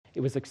It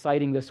was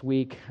exciting this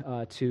week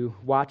to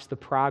watch the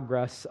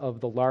progress of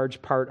the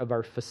large part of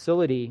our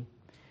facility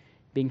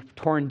being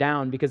torn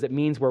down, because it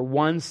means we're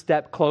one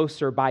step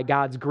closer by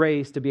God's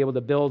grace to be able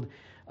to build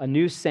a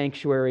new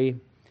sanctuary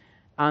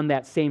on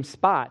that same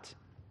spot.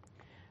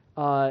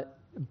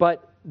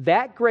 But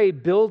that gray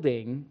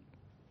building,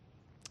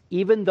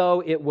 even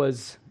though it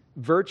was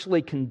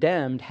virtually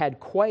condemned, had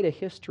quite a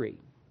history.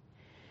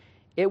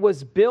 It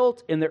was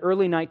built in the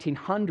early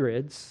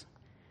 1900s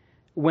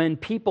when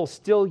people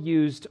still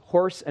used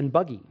horse and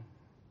buggy.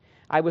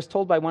 I was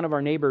told by one of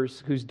our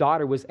neighbors, whose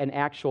daughter was an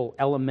actual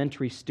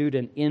elementary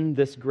student in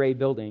this gray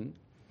building,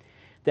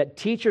 that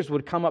teachers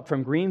would come up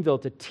from Greenville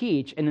to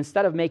teach, and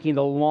instead of making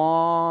the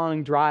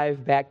long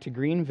drive back to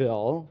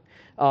Greenville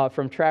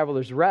from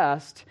Travelers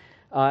Rest,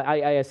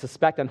 I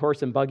suspect on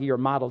horse and buggy or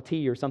Model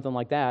T or something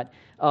like that,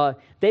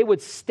 they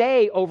would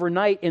stay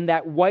overnight in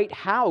that white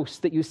house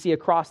that you see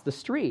across the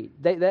street.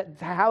 That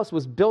house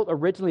was built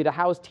originally to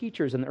house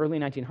teachers in the early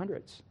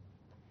 1900s.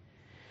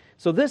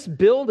 So this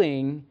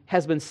building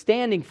has been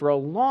standing for a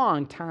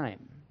long time.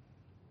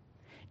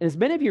 And as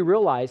many of you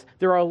realize,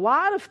 there are a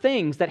lot of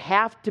things that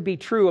have to be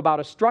true about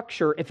a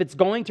structure if it's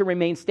going to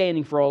remain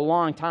standing for a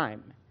long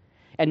time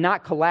and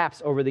not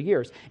collapse over the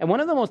years. And one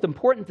of the most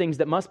important things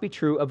that must be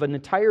true of an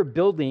entire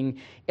building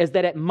is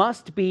that it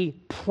must be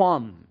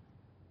plumb.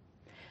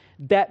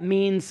 That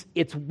means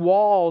its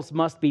walls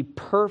must be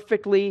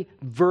perfectly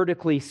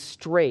vertically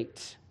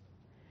straight,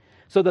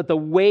 so that the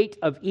weight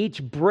of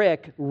each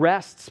brick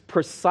rests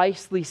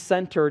precisely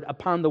centered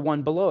upon the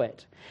one below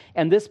it.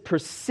 And this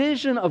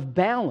precision of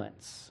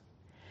balance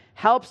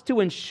helps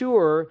to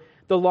ensure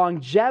the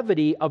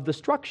longevity of the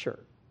structure.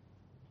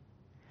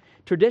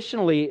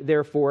 Traditionally,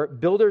 therefore,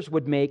 builders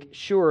would make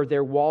sure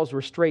their walls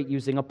were straight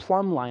using a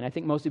plumb line. I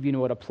think most of you know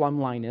what a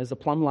plumb line is. A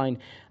plumb line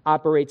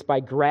operates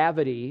by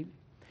gravity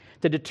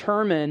to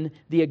determine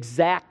the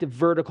exact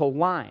vertical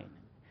line,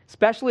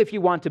 especially if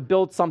you want to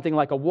build something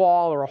like a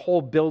wall or a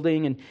whole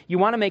building, and you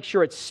want to make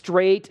sure it's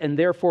straight and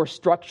therefore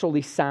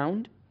structurally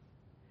sound,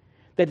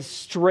 that it's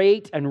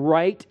straight and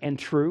right and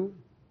true.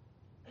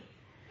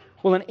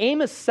 Well, in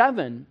Amos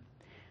 7,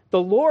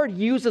 the Lord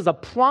uses a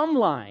plumb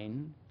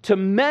line to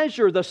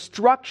measure the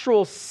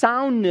structural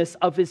soundness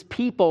of his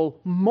people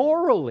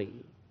morally.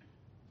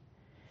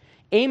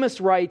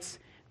 Amos writes,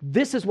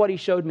 "This is what he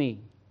showed me.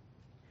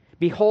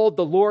 Behold,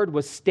 the Lord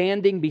was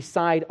standing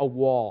beside a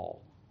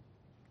wall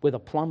with a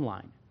plumb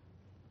line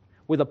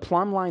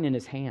in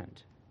his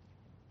hand.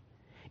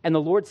 And the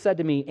Lord said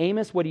to me,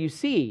 Amos, what do you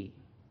see?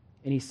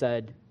 And he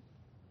said,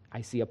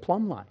 I see a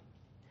plumb line."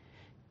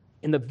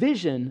 In the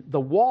vision,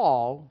 the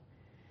wall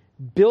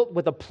built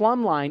with a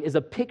plumb line is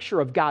a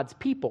picture of God's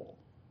people.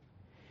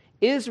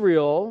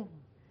 Israel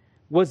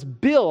was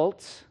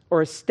built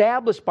or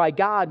established by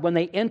God when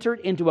they entered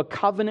into a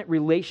covenant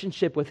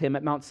relationship with him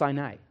at Mount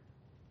Sinai.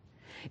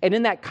 And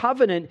in that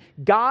covenant,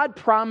 God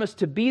promised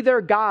to be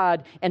their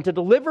God and to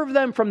deliver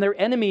them from their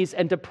enemies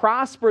and to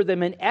prosper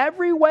them in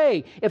every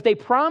way if they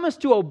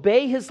promised to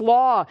obey his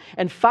law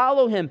and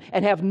follow him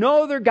and have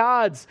no other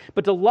gods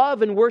but to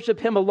love and worship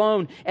him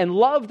alone and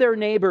love their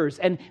neighbors.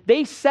 And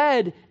they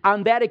said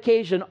on that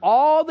occasion,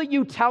 "All that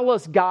you tell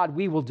us, God,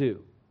 we will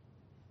do."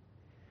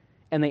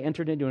 And they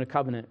entered into a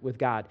covenant with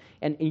God.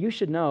 And you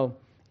should know,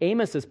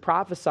 Amos is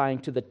prophesying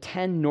to the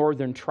 10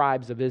 northern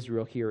tribes of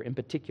Israel here in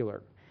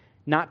particular,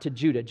 not to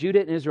Judah. Judah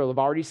and Israel have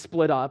already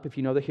split up, if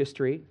you know the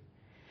history.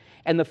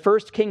 And the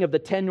first king of the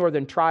 10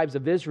 northern tribes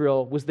of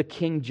Israel was the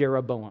king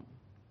Jeroboam.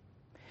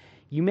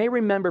 You may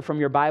remember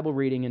from your Bible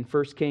reading in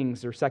 1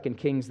 Kings or 2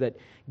 Kings that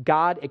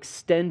God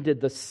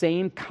extended the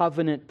same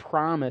covenant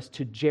promise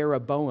to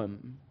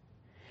Jeroboam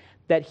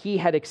that he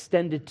had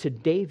extended to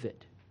David.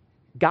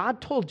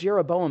 God told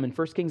Jeroboam in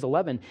 1 Kings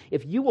 11,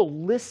 if you will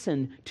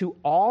listen to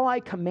all I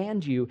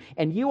command you,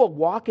 and you will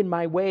walk in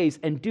my ways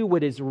and do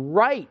what is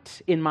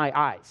right in my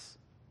eyes,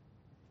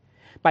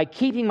 by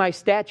keeping my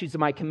statutes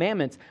and my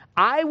commandments,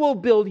 I will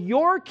build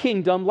your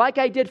kingdom like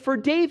I did for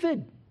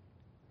David,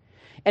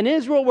 and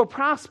Israel will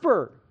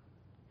prosper.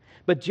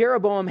 But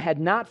Jeroboam had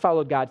not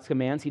followed God's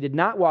commands. He did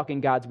not walk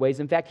in God's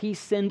ways. In fact, he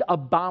sinned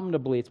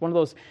abominably. It's one of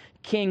those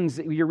kings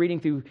that you're reading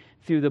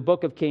through the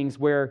book of Kings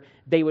where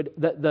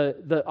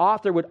the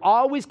author would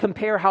always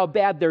compare how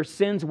bad their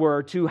sins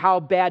were to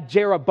how bad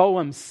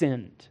Jeroboam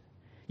sinned.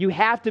 You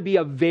have to be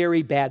a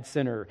very bad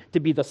sinner to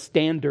be the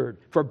standard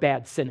for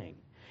bad sinning.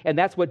 And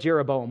that's what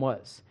Jeroboam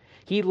was.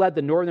 He led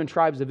the northern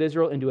tribes of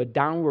Israel into a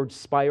downward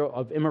spiral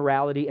of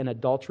immorality and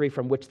adultery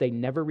from which they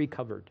never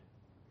recovered.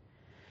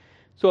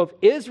 So if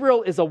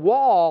Israel is a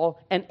wall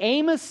and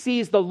Amos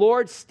sees the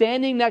Lord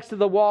standing next to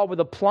the wall with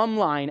a plumb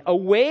line, a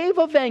wave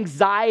of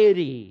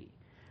anxiety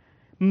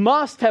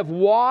must have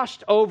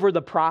washed over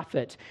the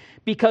prophet,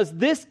 because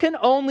this can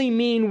only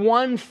mean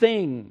one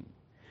thing.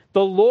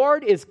 The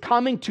Lord is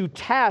coming to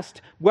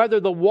test whether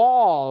the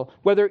wall,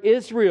 whether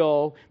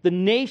Israel, the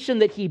nation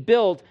that he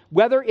built,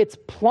 whether it's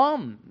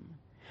plumb,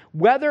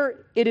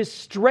 whether it is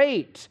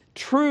straight,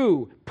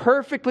 true,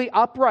 perfectly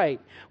upright,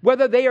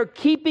 whether they are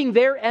keeping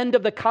their end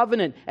of the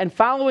covenant and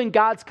following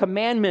God's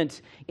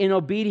commandment in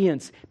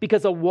obedience,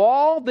 because a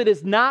wall that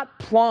is not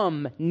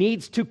plumb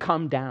needs to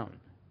come down.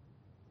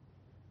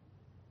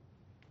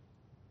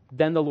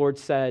 Then the Lord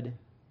said,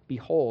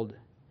 behold,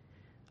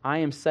 I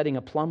am setting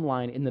a plumb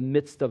line in the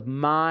midst of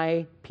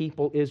my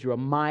people Israel,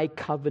 my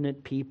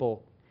covenant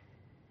people.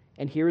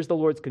 And here's the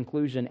Lord's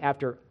conclusion.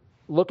 After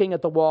looking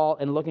at the wall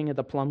and looking at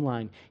the plumb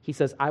line, he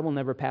says, I will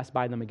never pass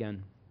by them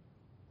again.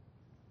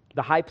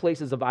 The high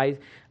places of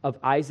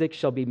Isaac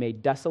shall be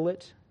made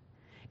desolate,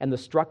 and the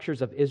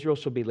structures of Israel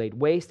shall be laid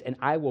waste, and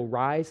I will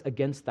rise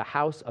against the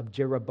house of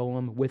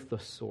Jeroboam with the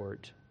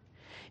sword.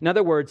 In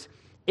other words,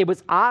 it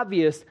was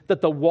obvious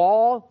that the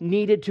wall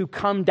needed to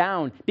come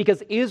down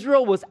because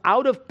Israel was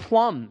out of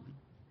plumb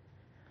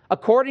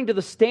according to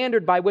the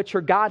standard by which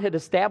her God had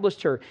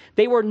established her.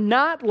 They were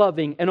not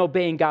loving and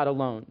obeying God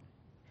alone.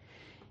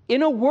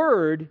 In a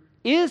word,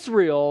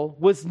 Israel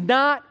was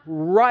not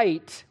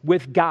right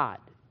with God.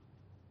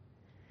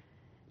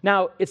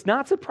 Now, it's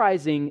not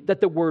surprising that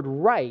the word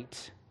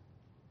right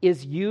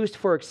is used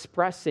for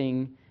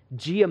expressing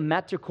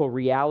geometrical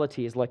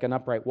realities like an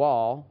upright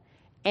wall,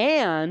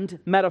 and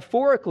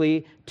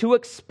metaphorically to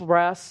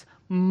express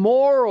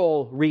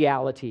moral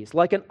realities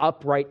like an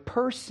upright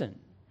person.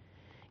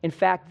 In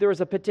fact, there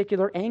is a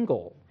particular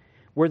angle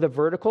where the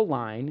vertical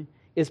line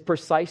is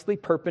precisely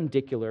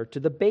perpendicular to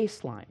the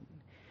baseline.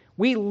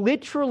 We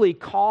literally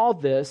call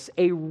this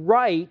a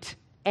right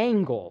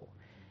angle,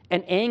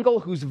 an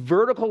angle whose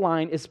vertical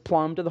line is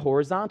plumb to the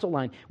horizontal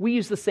line. We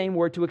use the same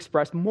word to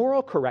express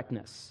moral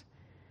correctness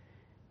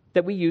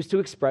that we use to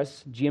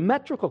express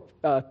geometrical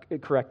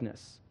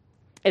correctness.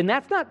 And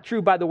that's not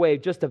true, by the way,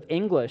 just of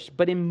English,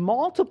 but in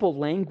multiple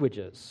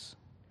languages.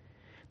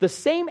 The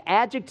same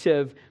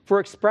adjective for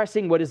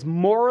expressing what is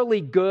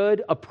morally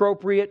good,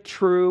 appropriate,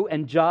 true,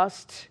 and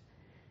just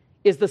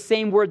is the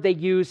same word they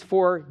use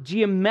for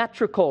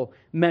geometrical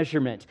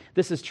measurement.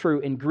 This is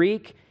true in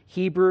Greek,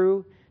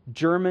 Hebrew,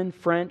 German,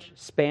 French,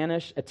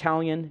 Spanish,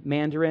 Italian,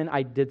 Mandarin.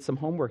 I did some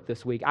homework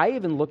this week. I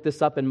even looked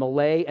this up in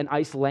Malay and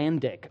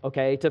Icelandic,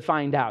 to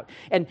find out.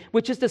 And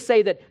which is to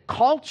say that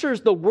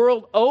cultures the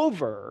world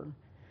over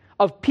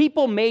of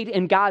people made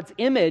in God's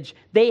image,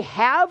 they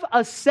have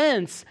a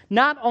sense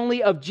not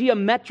only of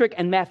geometric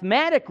and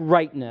mathematic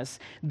rightness,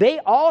 they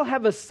all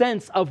have a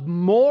sense of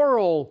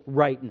moral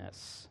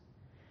rightness.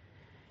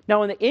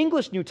 Now, in the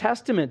English New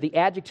Testament, the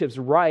adjectives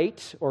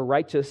right or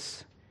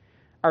righteous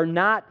and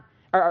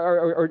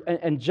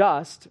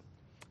just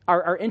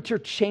are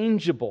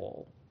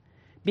interchangeable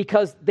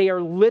because they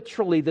are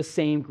literally the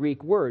same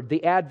Greek word.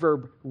 The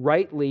adverb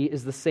rightly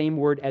is the same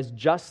word as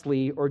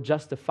justly or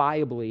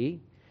justifiably.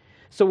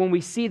 So when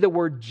we see the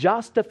word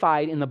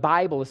justified in the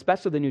Bible,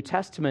 especially the New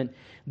Testament,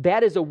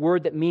 that is a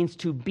word that means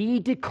to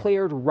be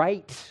declared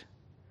right,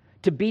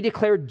 to be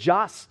declared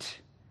just,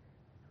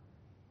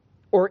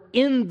 or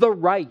in the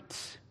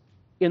right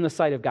in the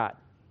sight of God.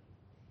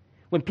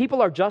 When people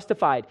are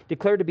justified,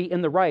 declared to be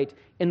in the right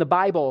in the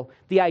Bible,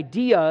 the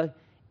idea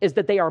is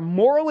that they are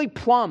morally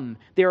plumb,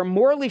 they are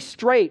morally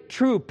straight,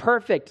 true,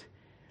 perfect,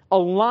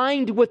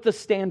 aligned with the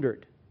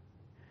standard.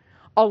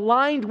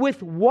 Aligned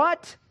with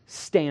what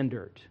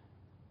standard?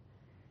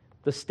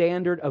 The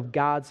standard of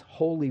God's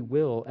holy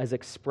will as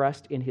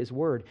expressed in His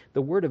Word.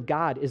 The Word of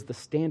God is the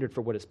standard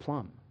for what is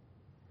plumb,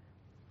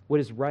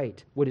 what is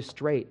right, what is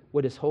straight,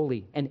 what is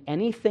holy. And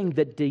anything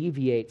that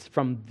deviates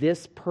from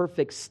this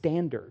perfect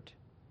standard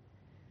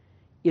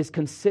is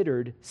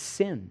considered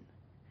sin.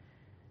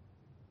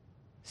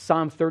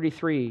 Psalm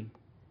 33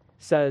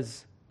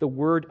 says, the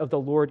word of the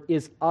Lord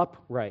is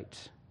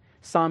upright.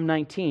 Psalm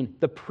 19,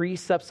 the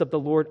precepts of the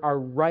Lord are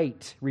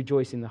right,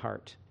 rejoicing the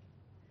heart.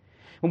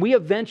 When we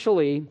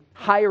eventually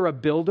hire a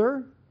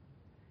builder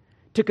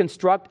to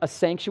construct a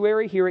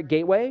sanctuary here at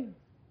Gateway,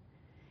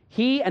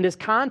 he and his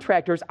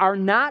contractors are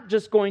not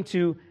just going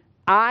to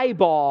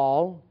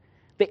eyeball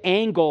the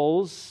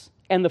angles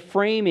and the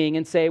framing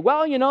and say,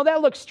 well,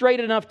 that looks straight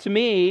enough to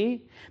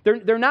me.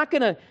 They're not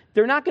going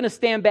to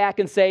stand back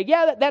and say,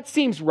 yeah, that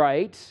seems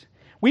right.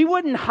 We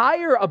wouldn't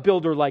hire a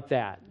builder like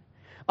that.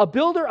 A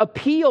builder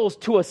appeals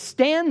to a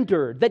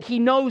standard that he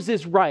knows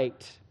is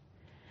right,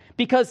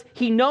 because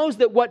he knows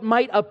that what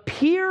might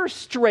appear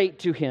straight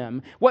to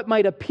him, what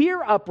might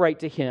appear upright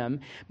to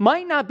him,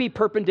 might not be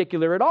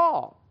perpendicular at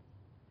all.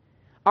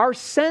 Our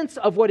sense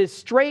of what is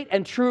straight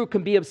and true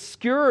can be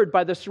obscured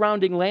by the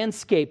surrounding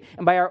landscape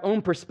and by our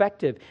own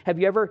perspective. Have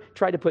you ever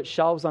tried to put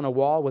shelves on a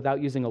wall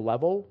without using a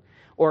level?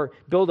 Or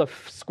build a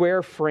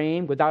square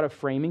frame without a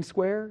framing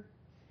square?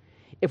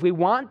 If we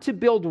want to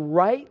build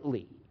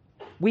rightly,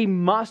 we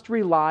must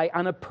rely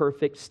on a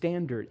perfect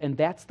standard. And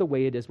that's the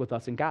way it is with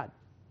us and God.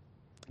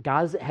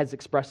 God has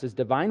expressed His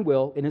divine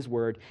will in His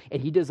Word,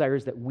 and He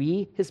desires that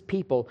we, His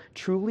people,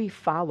 truly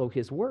follow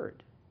His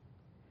Word.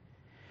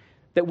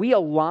 That we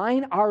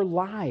align our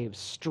lives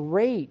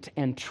straight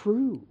and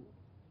true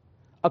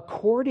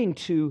according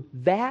to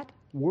that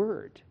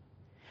Word,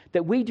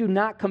 that we do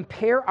not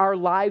compare our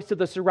lives to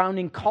the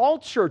surrounding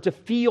culture to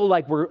feel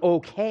like we're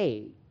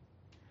okay,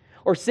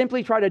 or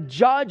simply try to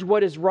judge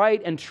what is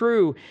right and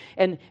true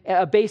and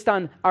based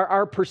on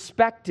our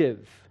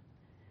perspective,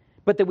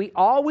 but that we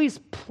always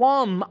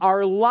plumb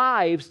our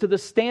lives to the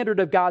standard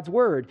of God's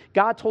word.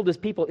 God told his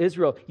people,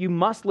 Israel, you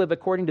must live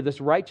according to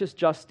this righteous,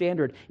 just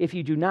standard. If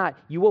you do not,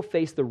 you will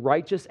face the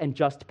righteous and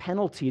just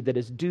penalty that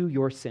is due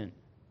your sin.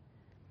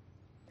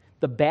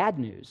 The bad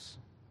news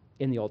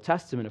in the Old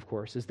Testament, of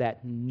course, is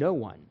that no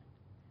one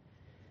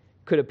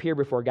could appear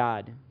before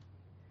God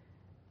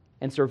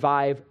and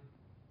survive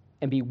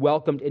and be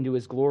welcomed into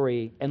his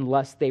glory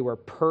unless they were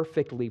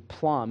perfectly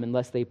plumb,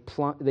 unless they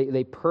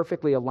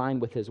perfectly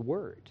aligned with his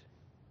word.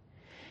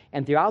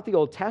 And throughout the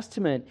Old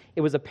Testament,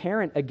 it was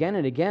apparent again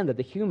and again that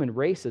the human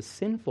race is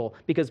sinful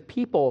because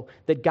people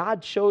that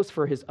God chose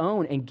for his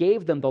own and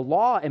gave them the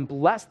law and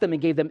blessed them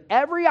and gave them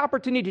every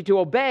opportunity to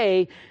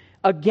obey,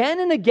 again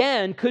and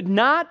again could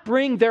not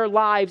bring their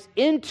lives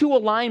into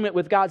alignment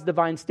with God's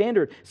divine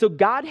standard. So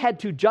God had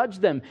to judge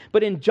them.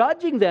 But in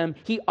judging them,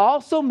 he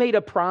also made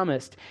a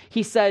promise.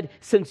 He said,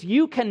 since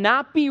you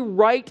cannot be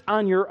right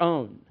on your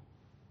own,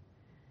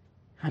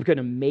 I'm going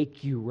to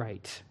make you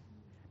right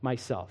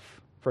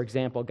myself. For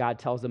example, God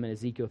tells them in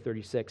Ezekiel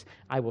 36,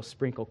 I will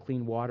sprinkle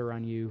clean water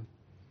on you,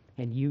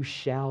 and you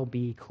shall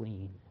be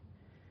clean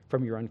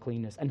from your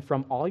uncleanness. And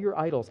from all your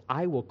idols,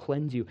 I will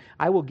cleanse you.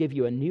 I will give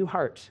you a new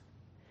heart,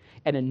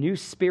 and a new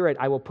spirit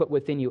I will put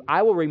within you.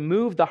 I will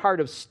remove the heart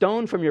of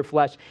stone from your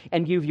flesh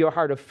and give you a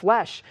heart of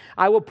flesh.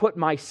 I will put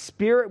my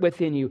spirit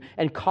within you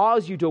and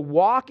cause you to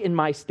walk in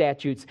my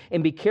statutes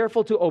and be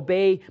careful to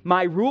obey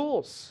my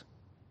rules.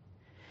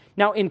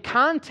 Now, in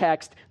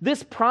context,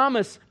 this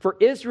promise for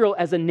Israel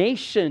as a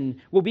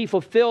nation will be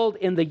fulfilled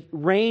in the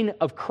reign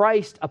of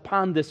Christ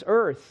upon this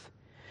earth.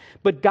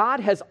 But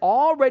God has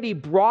already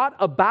brought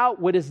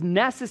about what is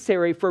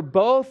necessary for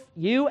both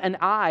you and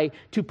I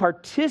to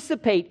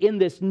participate in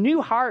this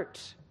new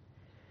heart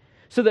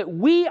so that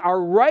we are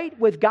right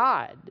with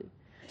God,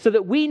 so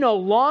that we no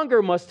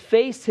longer must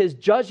face his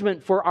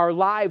judgment for our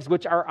lives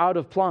which are out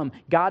of plumb.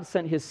 God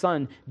sent his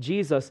son,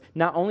 Jesus,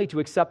 not only to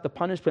accept the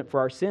punishment for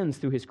our sins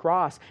through his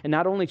cross, and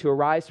not only to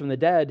arise from the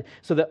dead,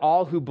 so that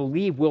all who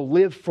believe will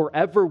live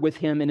forever with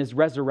him in his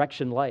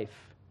resurrection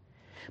life,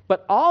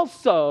 but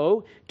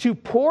also to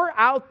pour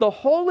out the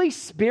Holy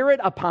Spirit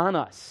upon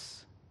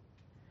us,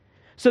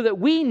 so that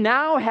we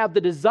now have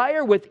the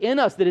desire within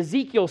us that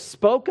Ezekiel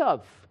spoke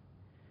of,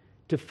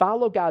 to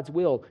follow God's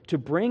will, to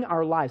bring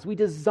our lives. We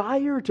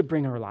desire to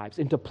bring our lives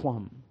into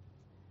plumb,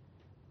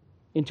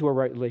 into a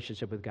right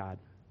relationship with God.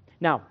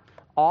 Now,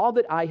 all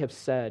that I have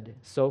said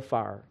so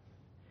far,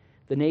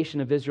 the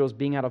nation of Israel's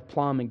being out of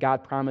plumb and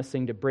God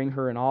promising to bring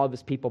her and all of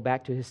his people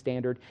back to his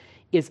standard,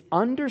 is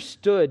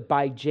understood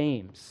by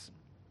James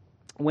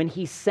when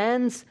he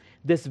sends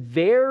this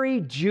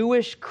very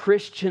Jewish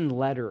Christian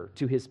letter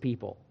to his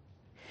people.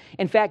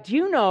 In fact,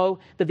 you know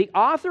that the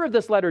author of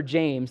this letter,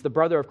 James, the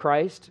brother of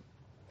Christ,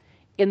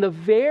 in the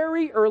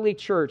very early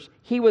church,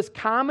 he was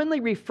commonly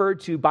referred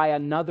to by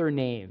another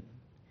name,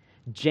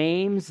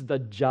 James the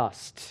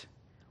Just,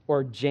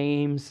 or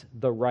James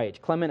the Right.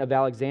 Clement of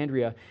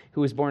Alexandria,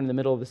 who was born in the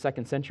middle of the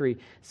 2nd century,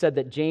 said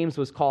that James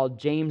was called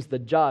James the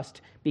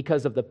Just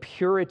because of the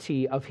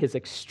purity of his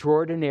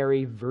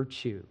extraordinary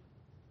virtue.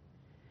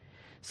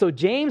 So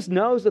James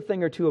knows a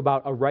thing or two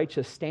about a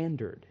righteous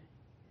standard.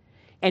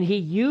 And he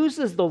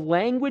uses the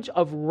language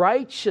of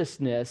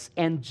righteousness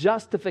and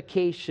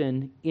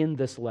justification in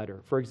this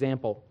letter. For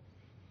example,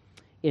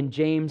 in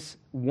James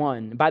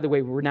 1, by the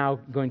way, we're now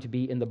going to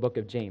be in the book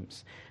of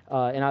James.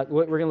 We're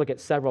going to look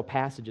at several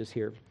passages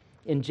here.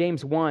 In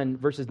James 1,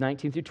 verses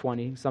 19 through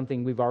 20,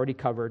 something we've already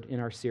covered in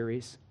our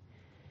series,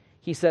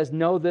 he says,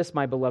 know this,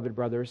 my beloved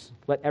brothers,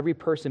 let every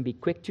person be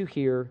quick to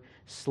hear,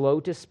 slow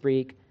to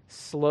speak,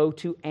 slow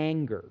to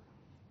anger.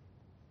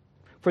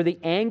 For the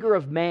anger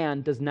of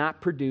man does not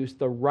produce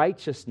the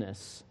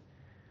righteousness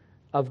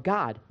of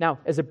God. Now,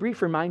 as a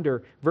brief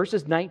reminder,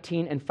 verses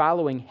 19 and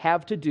following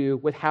have to do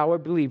with how a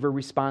believer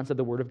responds to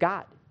the word of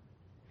God.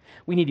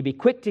 We need to be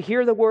quick to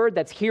hear the word,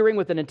 that's hearing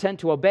with an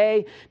intent to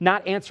obey,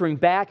 not answering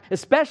back,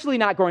 especially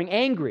not growing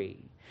angry.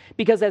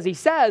 Because as he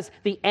says,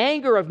 the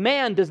anger of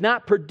man does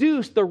not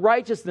produce the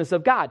righteousness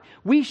of God.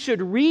 We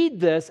should read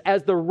this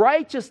as the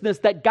righteousness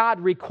that God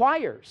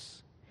requires.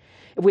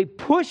 If we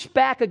push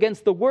back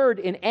against the word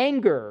in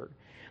anger,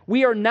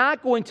 we are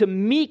not going to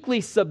meekly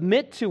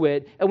submit to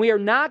it, and we are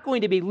not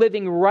going to be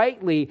living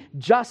rightly,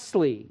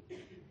 justly.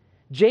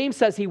 James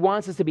says he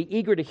wants us to be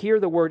eager to hear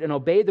the word and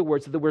obey the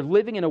word so that we're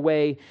living in a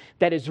way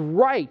that is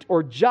right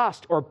or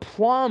just or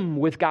plumb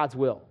with God's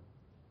will.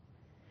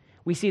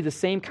 We see the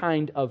same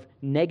kind of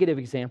negative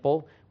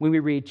example when we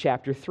read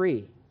chapter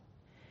 3.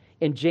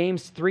 In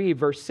James 3,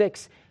 verse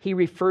 6, he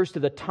refers to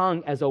the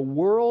tongue as a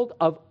world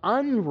of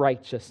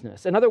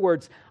unrighteousness. In other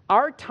words,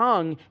 our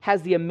tongue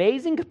has the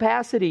amazing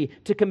capacity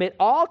to commit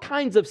all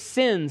kinds of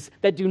sins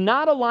that do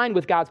not align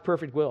with God's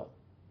perfect will.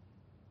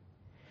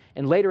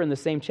 And later in the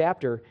same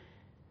chapter,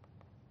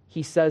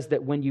 he says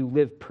that when you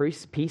live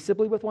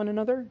peaceably with one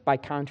another, by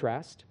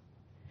contrast,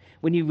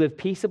 When you live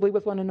peaceably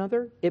with one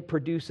another, it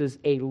produces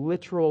a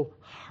literal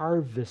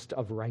harvest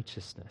of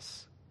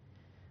righteousness.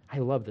 I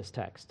love this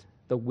text.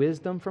 The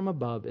wisdom from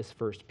above is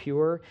first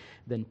pure,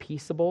 then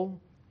peaceable,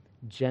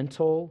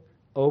 gentle,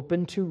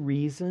 open to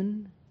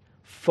reason,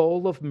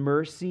 full of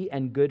mercy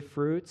and good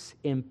fruits,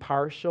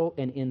 impartial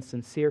and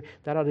insincere.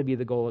 That ought to be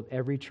the goal of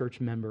every church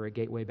member at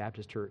Gateway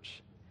Baptist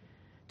Church,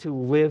 to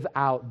live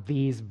out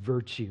these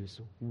virtues.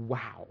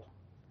 Wow.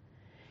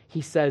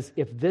 He says,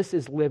 if this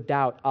is lived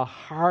out, a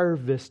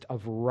harvest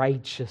of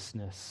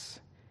righteousness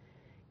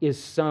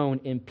is sown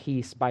in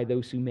peace by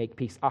those who make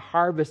peace. A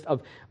harvest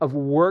of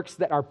works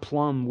that are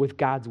plumb with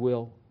God's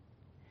will.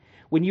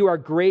 When you are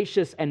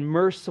gracious and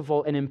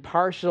merciful and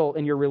impartial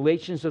in your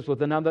relationships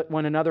with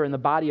one another in the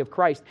body of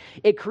Christ,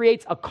 it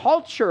creates a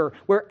culture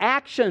where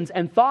actions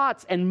and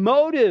thoughts and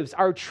motives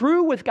are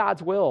true with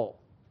God's will.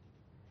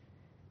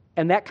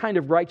 And that kind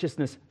of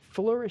righteousness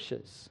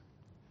flourishes.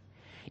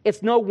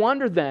 It's no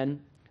wonder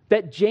then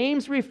that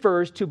James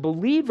refers to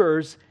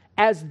believers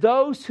as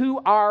those who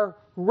are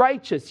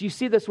righteous. You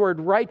see this word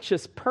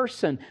righteous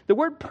person. The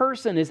word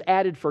person is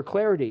added for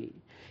clarity.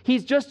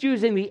 He's just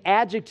using the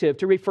adjective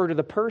to refer to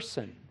the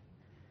person.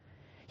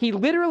 He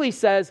literally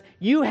says,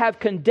 you have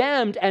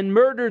condemned and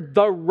murdered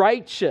the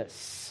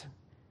righteous.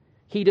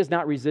 He does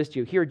not resist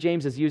you. Here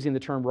James is using the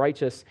term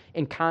righteous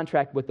in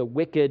contrast with the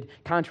wicked,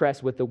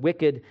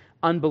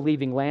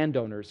 unbelieving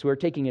landowners who are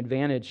taking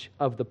advantage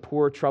of the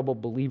poor,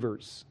 troubled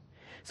believers.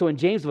 So in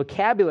James'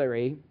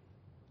 vocabulary,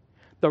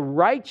 the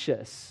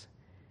righteous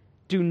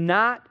do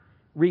not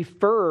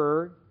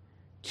refer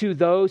to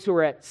those who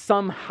are at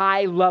some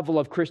high level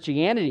of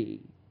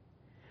Christianity.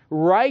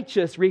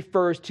 Righteous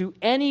refers to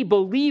any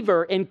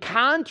believer in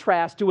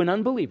contrast to an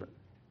unbeliever.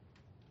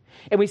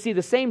 And we see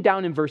the same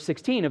down in verse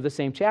 16 of the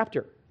same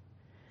chapter.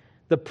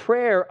 The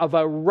prayer of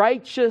a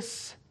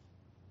righteous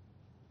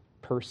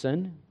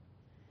person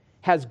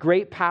has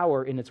great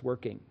power in its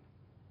working.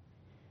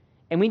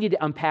 And we need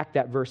to unpack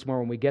that verse more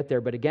when we get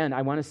there. But again,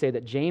 I want to say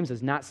that James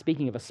is not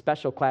speaking of a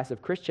special class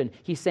of Christian.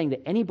 He's saying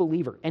that any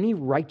believer, any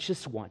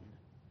righteous one,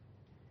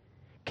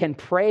 can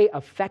pray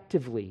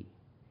effectively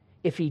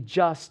if he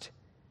just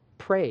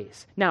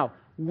prays. Now,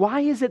 why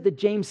is it that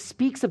James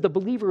speaks of the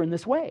believer in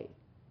this way?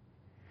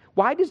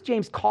 Why does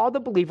James call the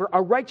believer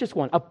a righteous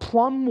one, a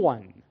plumb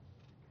one,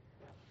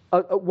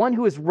 one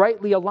who is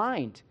rightly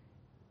aligned?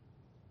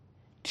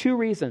 Two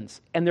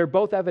reasons, and they're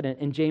both evident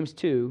in James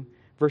 2,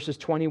 verses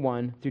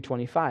 21 through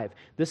 25.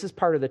 This is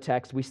part of the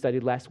text we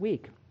studied last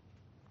week.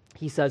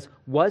 He says,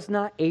 was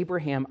not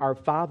Abraham our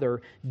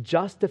father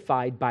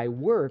justified by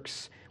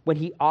works when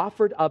he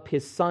offered up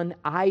his son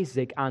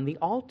Isaac on the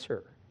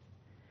altar?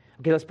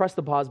 Okay, let's press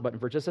the pause button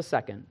for just a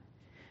second.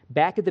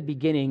 Back at the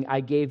beginning, I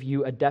gave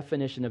you a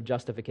definition of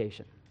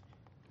justification.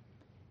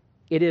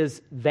 It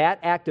is that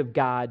act of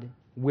God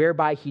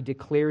whereby he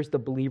declares the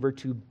believer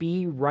to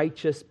be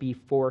righteous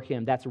before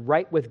him. That's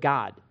right with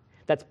God.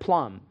 That's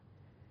plumb.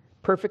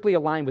 Perfectly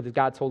aligned with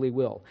God's holy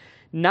will.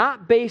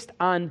 Not based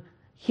on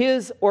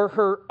his or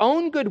her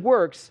own good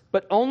works,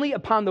 but only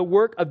upon the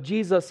work of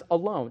Jesus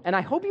alone. And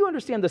I hope you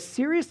understand the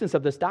seriousness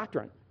of this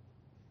doctrine.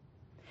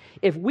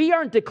 If we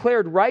aren't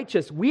declared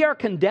righteous, we are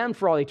condemned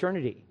for all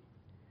eternity.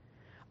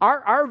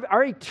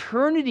 Our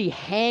eternity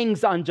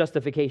hangs on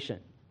justification.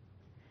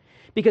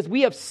 Because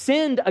we have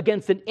sinned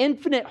against an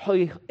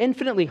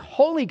infinitely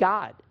holy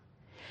God.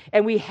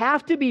 And we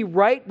have to be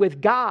right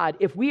with God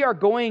if we are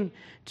going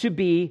to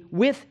be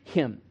with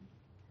him.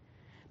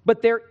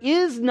 But there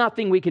is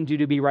nothing we can do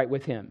to be right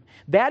with him.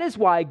 That is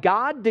why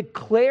God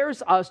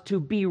declares us to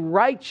be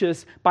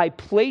righteous by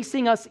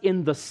placing us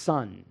in the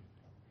Son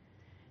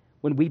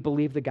when we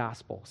believe the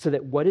gospel, so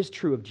that what is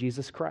true of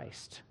Jesus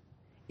Christ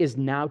is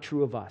now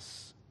true of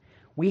us.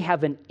 We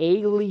have an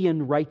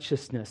alien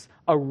righteousness,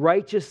 a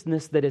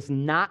righteousness that is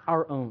not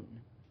our own.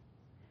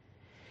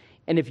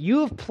 And if you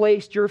have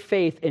placed your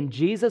faith in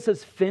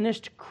Jesus'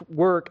 finished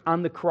work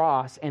on the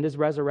cross and his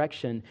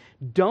resurrection,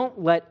 don't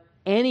let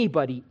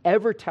anybody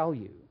ever tell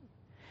you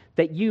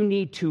that you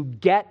need to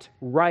get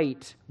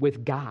right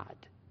with God.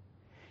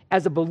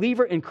 As a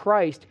believer in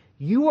Christ,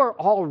 you are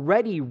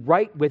already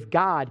right with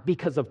God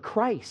because of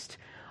Christ.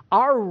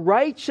 Our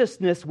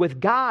righteousness with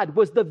God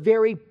was the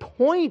very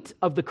point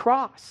of the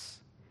cross.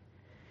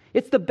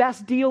 It's the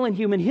best deal in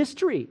human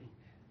history.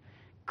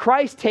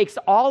 Christ takes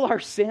all our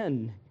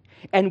sin,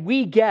 and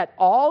we get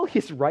all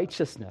his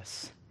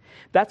righteousness.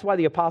 That's why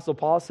the Apostle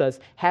Paul says,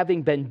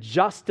 having been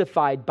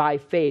justified by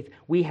faith,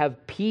 we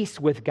have peace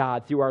with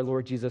God through our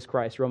Lord Jesus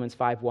Christ, Romans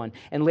 5:1.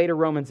 And later,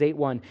 Romans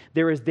 8:1,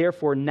 there is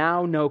therefore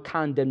now no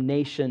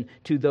condemnation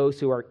to those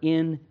who are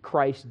in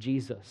Christ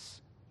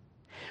Jesus.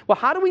 Well,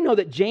 how do we know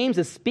that James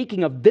is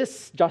speaking of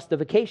this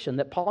justification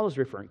that Paul is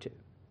referring to?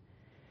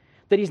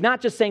 That he's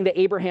not just saying that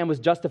Abraham was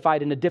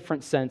justified in a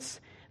different sense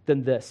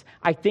than this.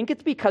 I think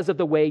it's because of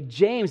the way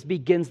James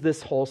begins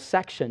this whole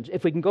section.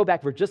 If we can go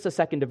back for just a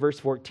second to verse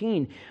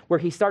 14, where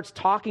he starts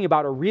talking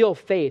about a real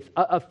faith,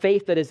 a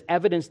faith that is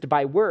evidenced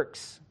by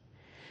works.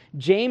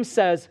 James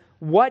says,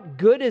 what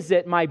good is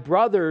it, my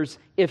brothers,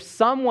 if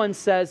someone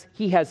says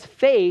he has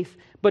faith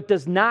but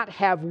does not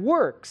have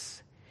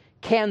works,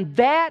 can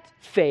that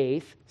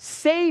faith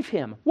save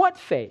him? What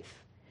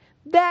faith?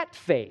 That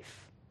faith.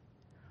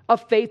 A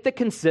faith that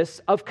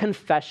consists of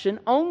confession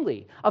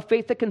only. A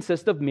faith that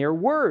consists of mere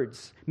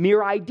words,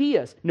 mere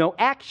ideas, no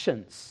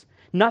actions,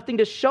 nothing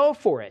to show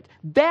for it.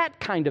 That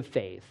kind of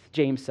faith,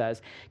 James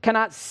says,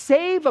 cannot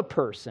save a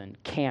person,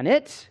 can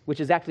it? Which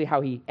is actually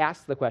how he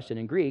asks the question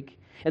in Greek.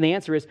 And the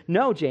answer is,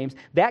 no, James,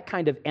 that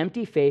kind of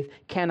empty faith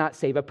cannot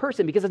save a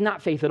person because it's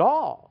not faith at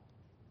all.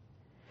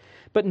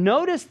 But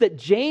notice that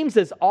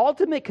James's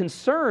ultimate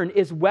concern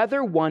is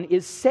whether one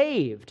is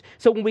saved.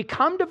 So when we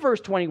come to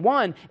verse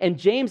 21 and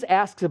James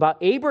asks about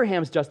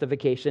Abraham's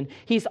justification,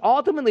 he's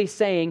ultimately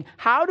saying,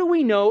 how do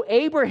we know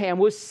Abraham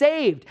was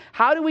saved?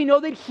 How do we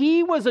know that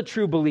he was a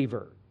true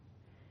believer?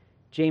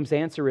 James'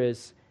 answer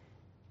is,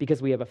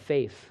 because we have a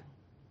faith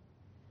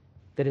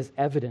that is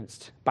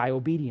evidenced by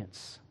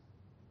obedience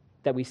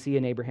that we see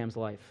in Abraham's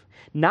life.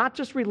 Not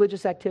just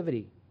religious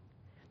activity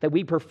that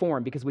we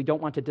perform because we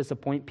don't want to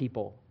disappoint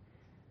people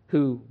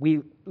who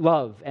we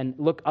love and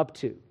look up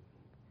to.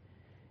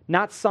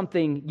 Not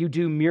something you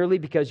do merely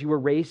because you were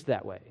raised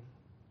that way,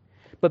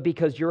 but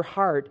because your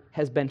heart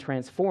has been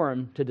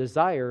transformed to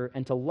desire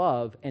and to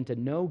love and to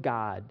know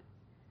God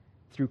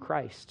through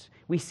Christ.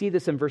 We see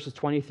this in verses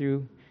 20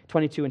 through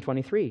 22 and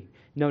 23.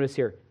 Notice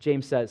here,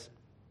 James says,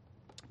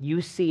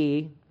 you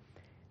see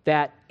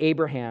that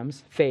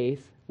Abraham's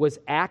faith was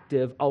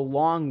active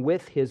along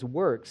with his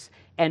works,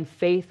 and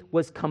faith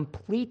was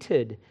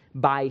completed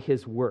by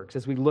his works,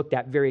 as we looked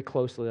at very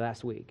closely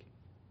last week.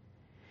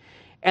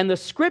 And the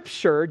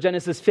scripture,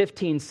 Genesis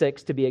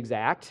 15:6 to be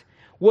exact,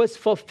 was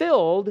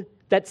fulfilled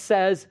that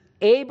says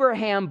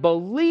Abraham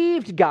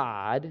believed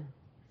God,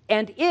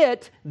 and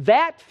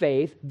that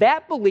faith,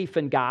 that belief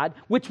in God,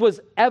 which was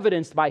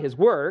evidenced by his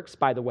works,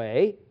 by the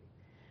way,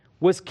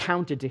 was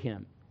counted to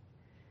him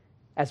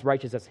as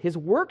righteousness. His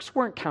works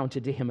weren't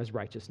counted to him as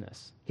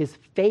righteousness. His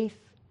faith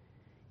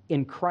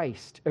in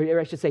Christ,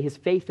 or I should say his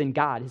faith in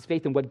God, his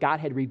faith in what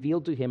God had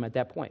revealed to him at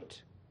that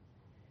point,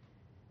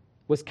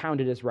 was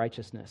counted as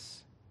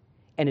righteousness.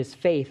 And his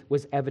faith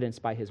was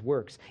evidenced by his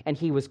works. And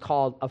he was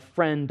called a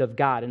friend of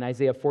God. In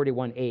Isaiah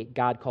 41:8,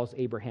 God calls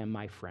Abraham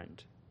my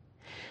friend.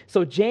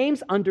 So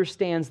James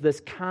understands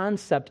this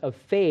concept of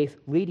faith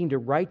leading to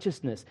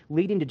righteousness,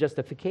 leading to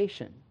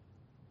justification.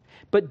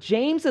 But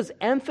James's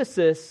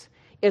emphasis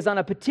is on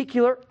a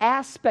particular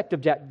aspect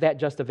of that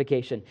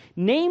justification.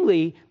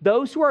 Namely,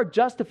 those who are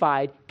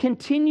justified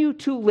continue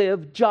to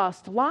live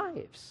just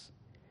lives.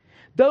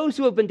 Those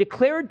who have been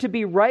declared to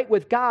be right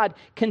with God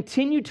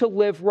continue to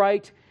live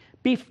right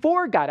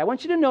before God. I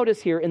want you to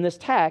notice here in this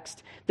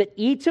text that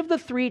each of the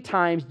 3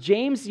 times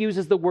James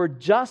uses the word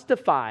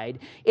justified,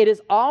 it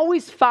is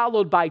always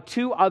followed by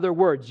 2 other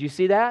words. You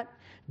see that?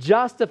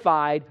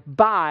 Justified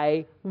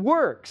by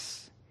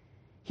works.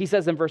 He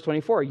says in verse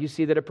 24, you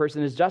see that a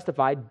person is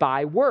justified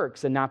by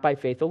works and not by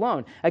faith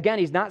alone. Again,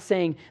 he's not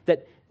saying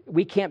that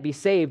we can't be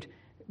saved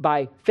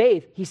by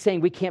faith. He's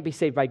saying we can't be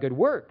saved by good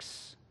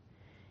works.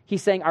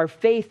 He's saying our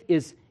faith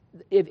is,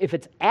 if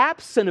it's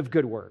absent of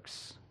good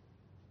works,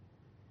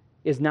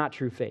 is not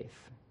true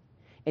faith.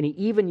 And he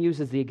even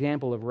uses the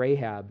example of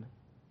Rahab,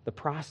 the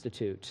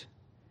prostitute,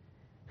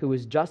 who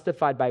was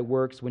justified by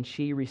works when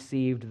she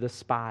received the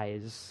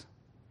spies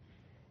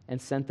and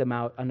sent them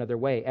out another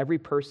way. Every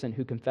person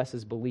who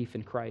confesses belief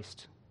in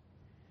Christ,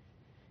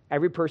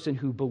 every person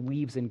who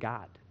believes in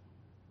God,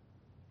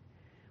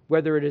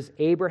 whether it is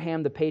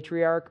Abraham the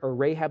patriarch or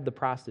Rahab the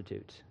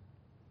prostitute,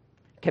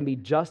 can be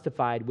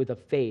justified with a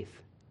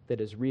faith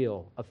that is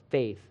real, a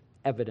faith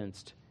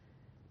evidenced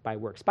by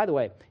works. By the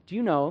way, do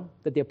you know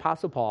that the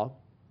Apostle Paul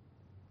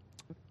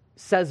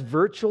says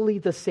virtually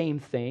the same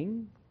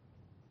thing?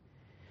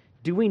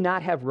 Do we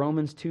not have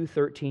Romans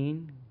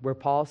 2:13, where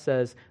Paul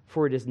says,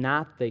 for it is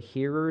not the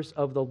hearers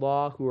of the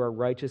law who are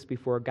righteous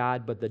before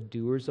God, but the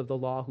doers of the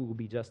law who will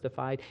be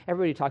justified?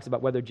 Everybody talks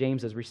about whether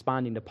James is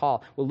responding to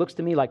Paul. Well, it looks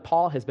to me like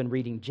Paul has been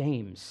reading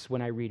James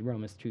when I read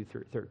Romans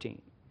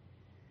 2:13.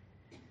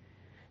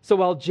 So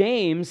while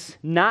James,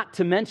 not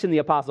to mention the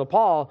Apostle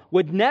Paul,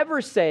 would never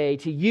say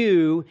to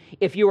you,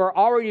 if you are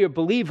already a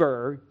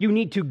believer, you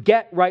need to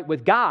get right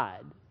with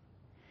God,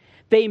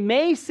 they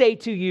may say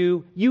to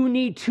you, you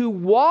need to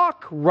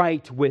walk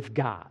right with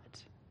God.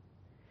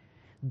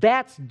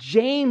 That's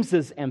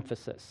James's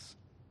emphasis.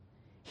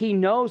 He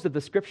knows that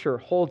the Scripture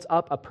holds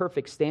up a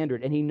perfect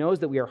standard, and he knows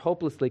that we are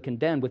hopelessly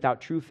condemned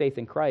without true faith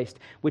in Christ,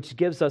 which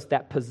gives us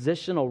that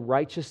positional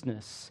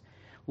righteousness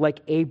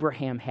like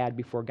Abraham had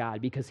before God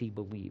because he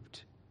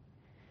believed.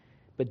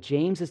 But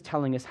James is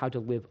telling us how to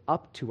live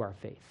up to our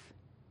faith.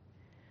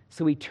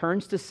 So he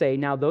turns to say,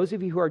 now those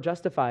of you who are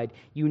justified,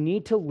 you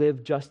need to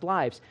live just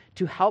lives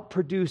to help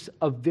produce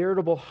a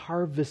veritable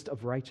harvest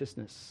of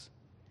righteousness.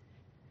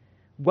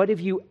 What have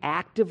you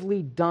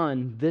actively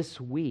done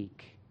this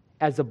week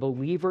as a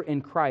believer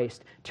in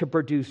Christ to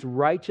produce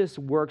righteous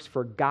works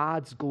for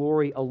God's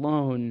glory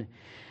alone,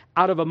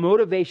 out of a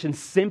motivation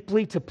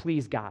simply to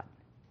please God,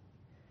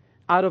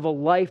 out of a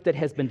life that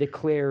has been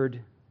declared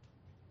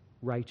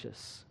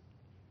righteous?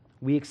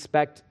 We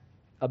expect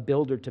a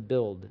builder to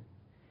build,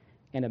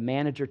 and a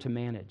manager to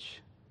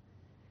manage,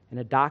 and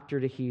a doctor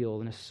to heal,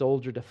 and a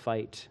soldier to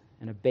fight,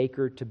 and a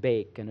baker to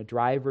bake, and a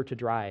driver to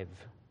drive.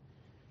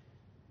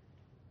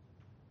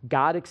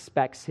 God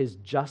expects his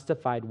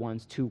justified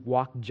ones to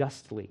walk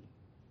justly,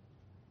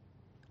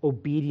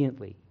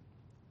 obediently,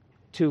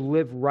 to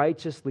live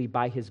righteously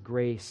by his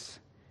grace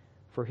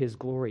for his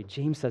glory.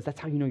 James says that's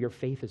how you know your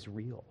faith is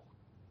real.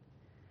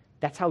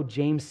 That's how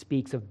James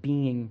speaks of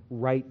being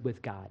right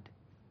with God.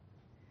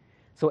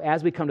 So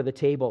as we come to the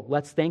table,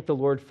 let's thank the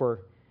Lord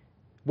for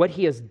what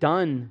he has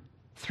done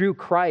through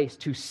Christ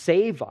to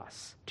save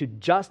us, to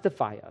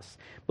justify us.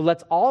 But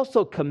let's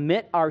also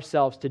commit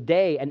ourselves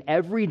today and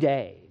every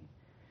day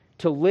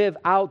to live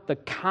out the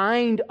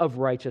kind of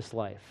righteous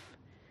life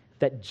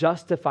that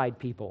justified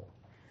people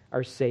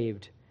are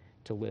saved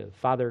to live.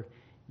 Father,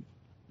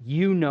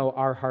 you know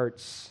our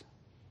hearts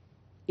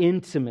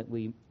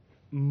intimately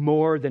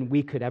more than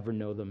we could ever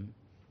know them.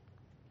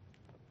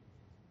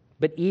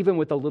 But even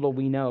with the little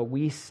we know,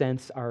 we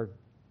sense our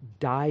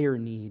dire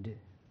need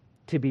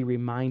to be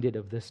reminded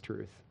of this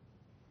truth.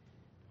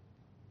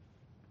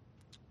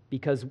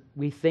 Because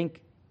we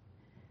think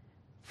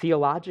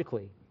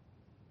theologically,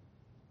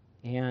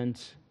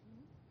 and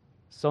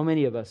so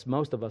many of us,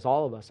 most of us,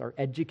 all of us are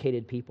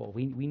educated people.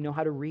 We know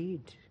how to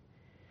read.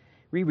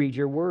 We read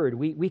your word.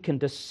 We can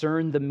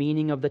discern the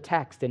meaning of the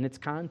text in its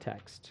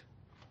context.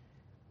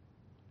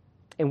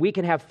 And we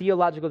can have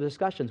theological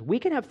discussions. We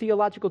can have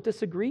theological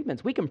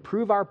disagreements. We can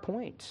prove our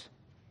point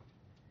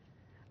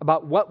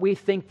about what we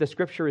think the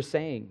Scripture is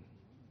saying.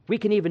 We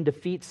can even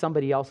defeat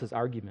somebody else's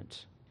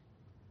argument.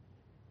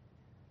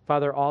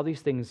 Father, all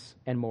these things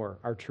and more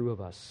are true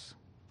of us.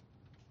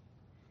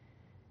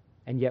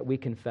 And yet we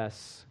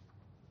confess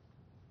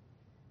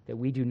that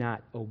we do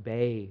not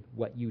obey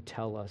what you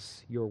tell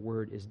us your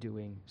word is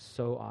doing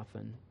so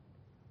often.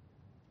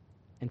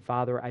 And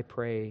Father, I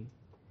pray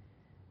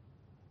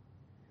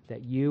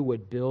that you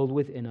would build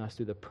within us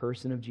through the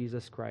person of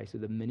Jesus Christ,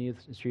 through the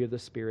ministry of the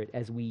Spirit,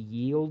 as we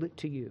yield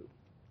to you,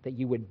 that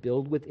you would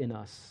build within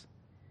us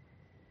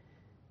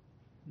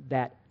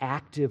that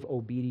active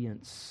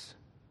obedience,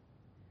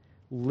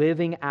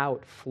 living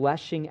out,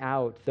 fleshing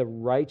out the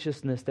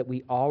righteousness that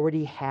we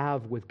already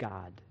have with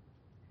God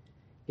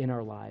in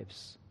our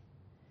lives.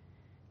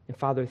 And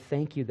Father,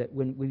 thank you that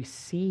when we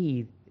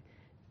see,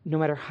 no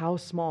matter how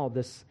small,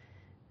 this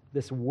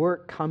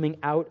work coming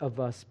out of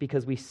us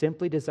because we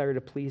simply desire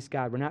to please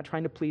God. We're not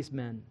trying to please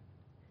men.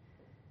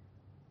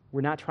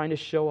 We're not trying to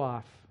show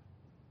off.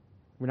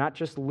 We're not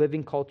just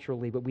living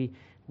culturally, but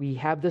we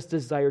have this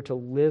desire to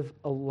live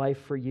a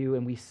life for you,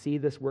 and we see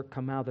this work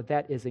come out,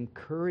 that is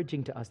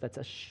encouraging to us. That's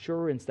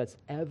assurance. That's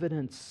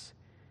evidence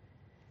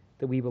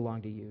that we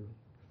belong to you.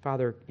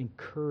 Father,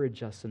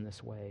 encourage us in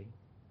this way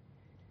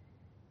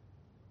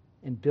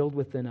and build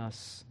within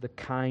us the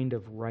kind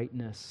of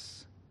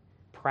rightness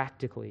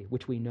practically,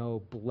 which we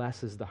know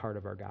blesses the heart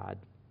of our God.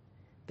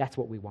 That's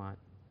what we want.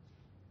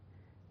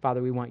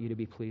 Father, we want you to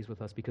be pleased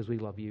with us because we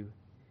love you.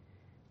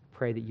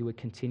 Pray that you would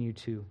continue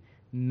to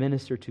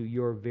minister to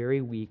your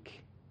very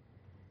weak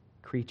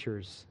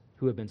creatures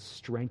who have been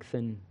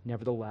strengthened,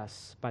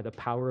 nevertheless, by the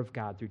power of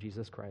God through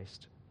Jesus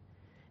Christ.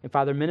 And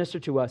Father, minister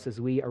to us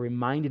as we are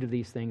reminded of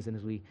these things and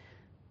as we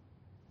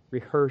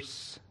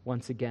rehearse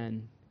once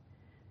again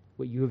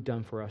what you have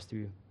done for us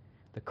through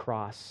the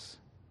cross.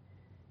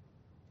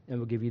 And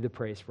we'll give you the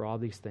praise for all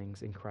these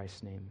things in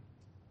Christ's name.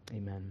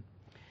 Amen.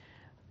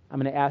 I'm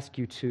going to ask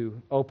you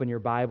to open your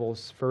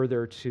Bibles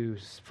further to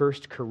 1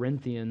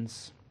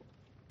 Corinthians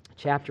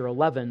chapter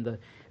 11, the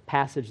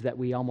passage that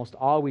we almost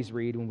always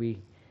read when we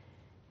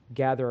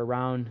gather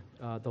around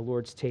the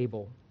Lord's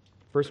table.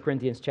 1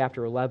 Corinthians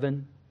chapter 11.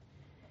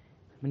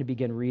 I'm going to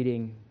begin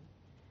reading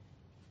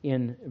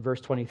in verse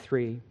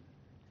 23.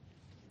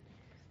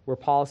 Where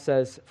Paul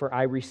says, "For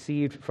I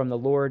received from the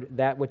Lord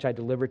that which I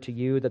delivered to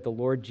you, that the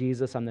Lord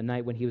Jesus, on the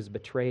night when he was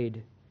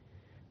betrayed,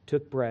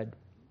 took bread.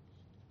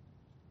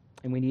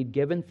 And when he had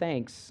given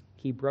thanks,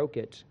 he broke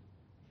it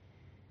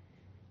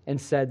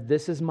and said,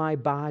 'This is my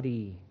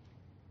body,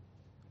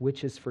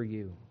 which is for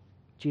you.'"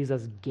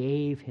 Jesus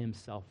gave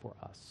himself for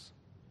us.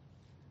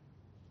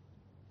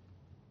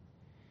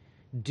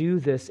 "Do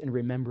this in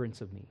remembrance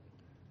of me."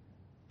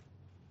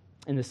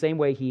 In the same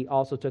way, he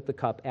also took the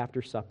cup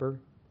after supper,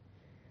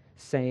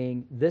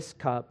 saying, "This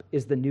cup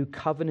is the new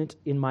covenant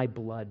in my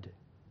blood.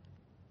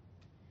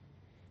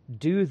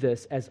 Do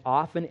this as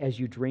often as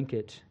you drink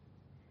it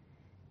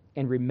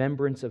in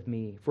remembrance of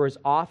me. For as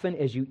often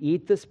as you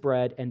eat this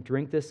bread and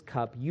drink this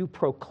cup, you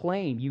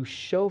proclaim, you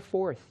show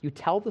forth, you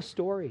tell the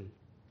story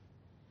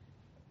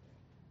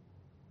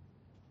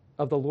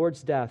of the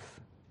Lord's death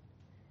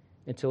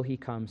until he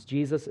comes."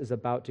 Jesus is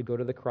about to go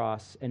to the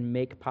cross and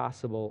make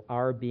possible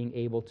our being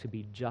able to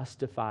be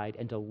justified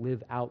and to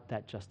live out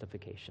that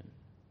justification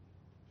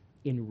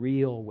in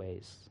real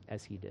ways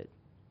as he did.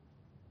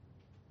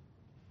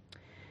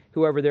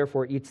 "Whoever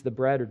therefore eats the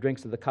bread or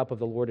drinks of the cup of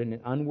the Lord in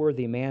an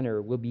unworthy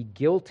manner will be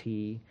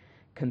guilty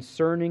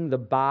concerning the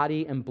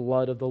body and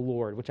blood of the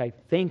Lord," which I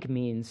think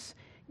means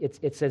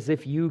it's as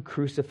if you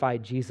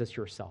crucified Jesus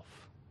yourself.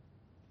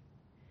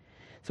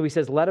 So he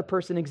says, let a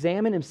person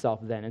examine himself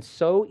then, and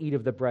so eat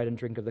of the bread and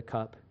drink of the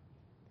cup.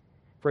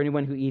 For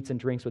anyone who eats and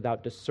drinks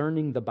without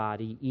discerning the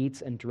body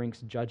eats and drinks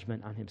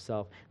judgment on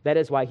himself. That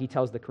is why he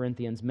tells the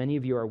Corinthians, many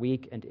of you are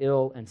weak and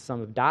ill, and some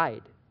have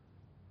died.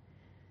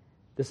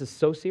 This is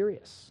so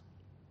serious.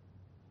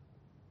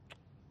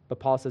 But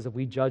Paul says if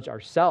we judge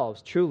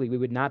ourselves, truly we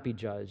would not be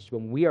judged.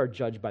 When we are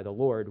judged by the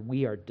Lord,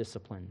 we are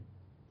disciplined.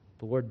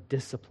 The Lord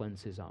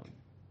disciplines his own,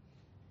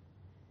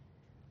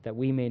 that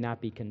we may not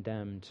be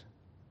condemned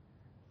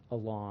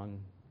along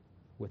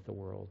with the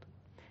world.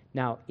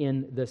 Now,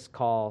 in this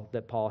call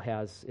that Paul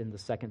has in the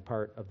second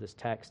part of this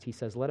text, he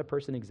says, let a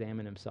person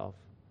examine himself.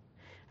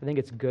 I think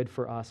it's good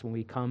for us when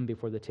we come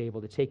before the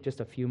table to take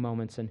just a few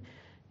moments and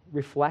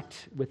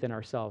reflect within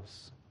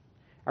ourselves.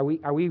 Are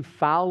we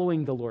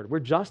following the Lord? We're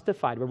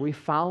justified. Are we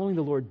following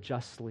the Lord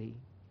justly?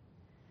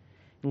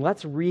 And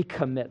let's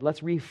recommit. Let's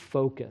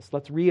refocus.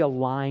 Let's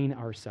realign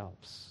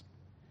ourselves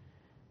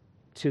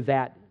to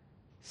that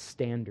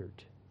standard.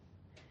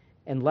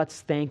 And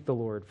let's thank the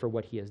Lord for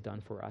what he has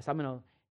done for us. I'm going to